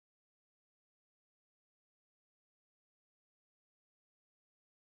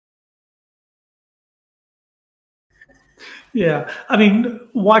Yeah, I mean,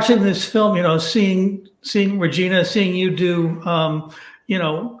 watching this film, you know, seeing Regina, seeing you do, you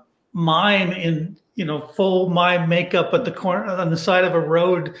know, mime in, you know, full mime makeup at the corner on the side of a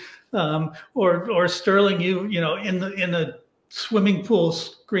road, or Sterling, you know, in the swimming pool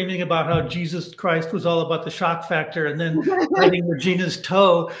screaming about how Jesus Christ was all about the shock factor, and then biting Regina's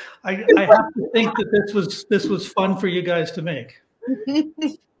toe. I have to think that this was fun for you guys to make.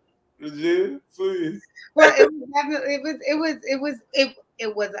 Regina, please. Well, it was definitely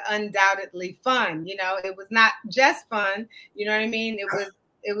it was undoubtedly fun. You know, it was not just fun. You know what I mean?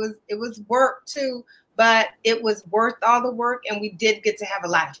 It was work too, but it was worth all the work, and we did get to have a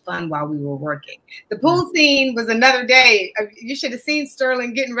lot of fun while we were working. The pool scene was another day. You should have seen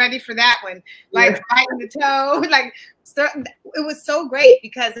Sterling getting ready for that one, like biting the toe. Like it was so great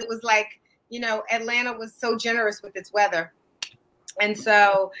because it was like, you know, Atlanta was so generous with its weather. And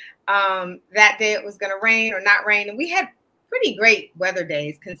so that day it was going to rain or not rain. And we had pretty great weather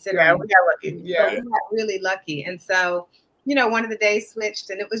days considering. Yeah, we got lucky. Yeah. So we got really lucky. And so, you know, one of the days switched,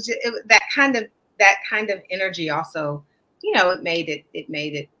 and it was just that kind of energy also, you know, it made it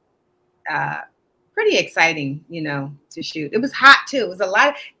pretty exciting, you know, to shoot. It was hot too.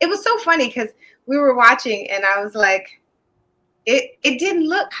 It was so funny because we were watching and I was like, it didn't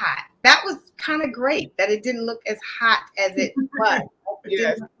look hot. That was kind of great that it didn't look as hot as it was. It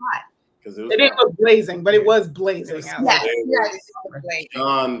didn't look hot. It didn't look blazing, but it was blazing.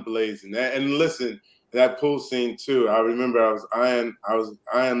 Beyond blazing. And listen, that pool scene too. I remember I was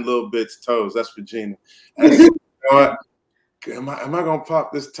eyeing little bit's toes. That's Regina. I said, you know what? Am I gonna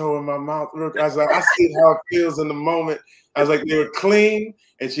pop this toe in my mouth? I was like, I see how it feels in the moment. I was like, they were clean,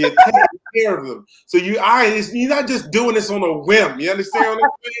 and she had taken care of them. So you're not just doing this on a whim. You understand what I'm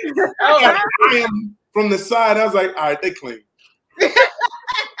saying? I am from the side. I was like, all right, they clean.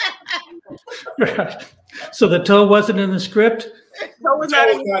 So the toe wasn't in the script? Toe was not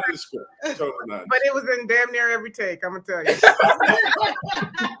in the script. But it was in damn near every take, I'm going to tell you.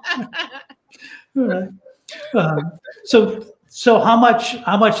 All right. So how much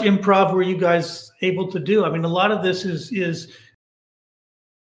improv were you guys able to do? I mean, a lot of this is